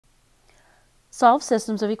Solve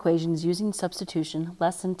systems of equations using substitution,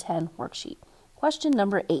 lesson 10 worksheet. Question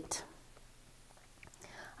number 8.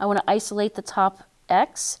 I want to isolate the top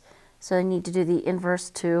x, so I need to do the inverse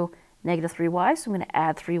to negative 3y, so I'm going to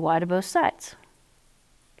add 3y to both sides.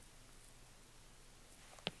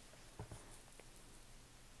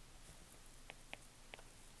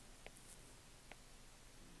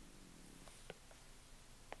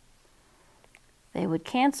 They would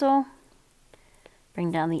cancel,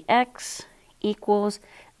 bring down the x, equals,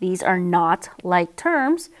 these are not like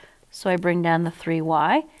terms, so I bring down the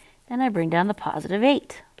 3y, and I bring down the positive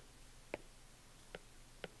 8.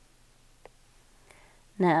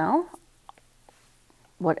 Now,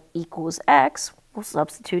 what equals x, we'll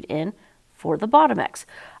substitute in for the bottom x.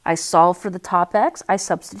 I solve for the top x, I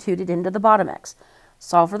substituted into the bottom x.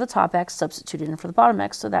 Solve for the top x, substituted in for the bottom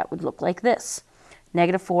x, so that would look like this.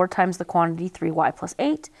 Negative 4 times the quantity 3y plus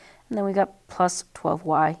 8, and then we got plus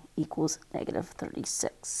 12y equals negative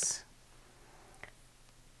 36.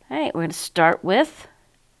 All right, we're going to start with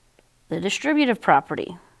the distributive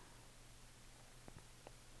property.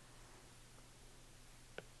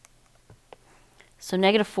 So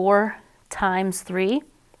negative 4 times 3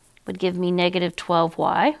 would give me negative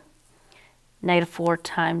 12y. Negative 4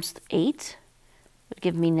 times 8 would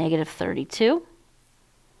give me negative 32.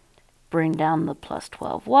 Bring down the plus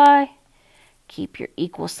 12y. Keep your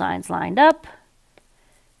equal signs lined up.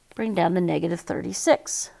 Bring down the negative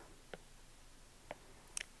 36.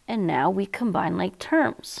 And now we combine like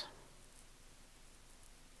terms.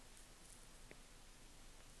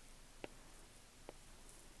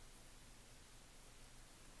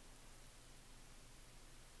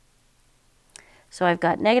 So I've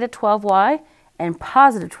got negative 12y and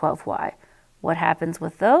positive 12y. What happens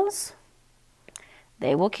with those?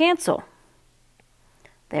 They will cancel.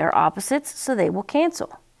 They are opposites, so they will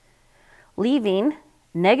cancel, leaving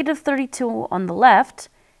negative 32 on the left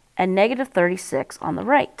and negative 36 on the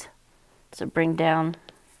right. So bring down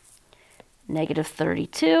negative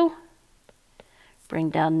 32, bring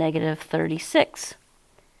down negative 36.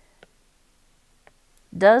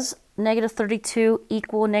 Does negative 32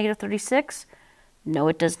 equal negative 36? No,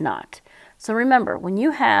 it does not. So remember, when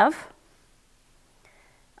you have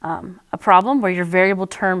a problem where your variable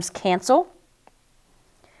terms cancel,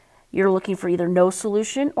 you're looking for either no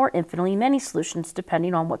solution or infinitely many solutions,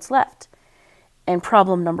 depending on what's left. In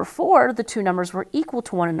problem number 4, the two numbers were equal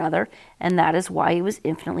to one another, and that is why it was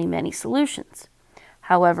infinitely many solutions.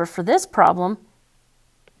 However, for this problem,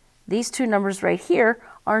 these two numbers right here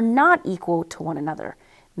are not equal to one another,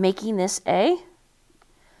 making this a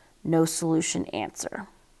no solution answer.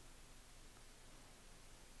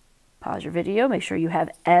 Pause your video, make sure you have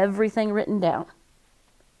everything written down.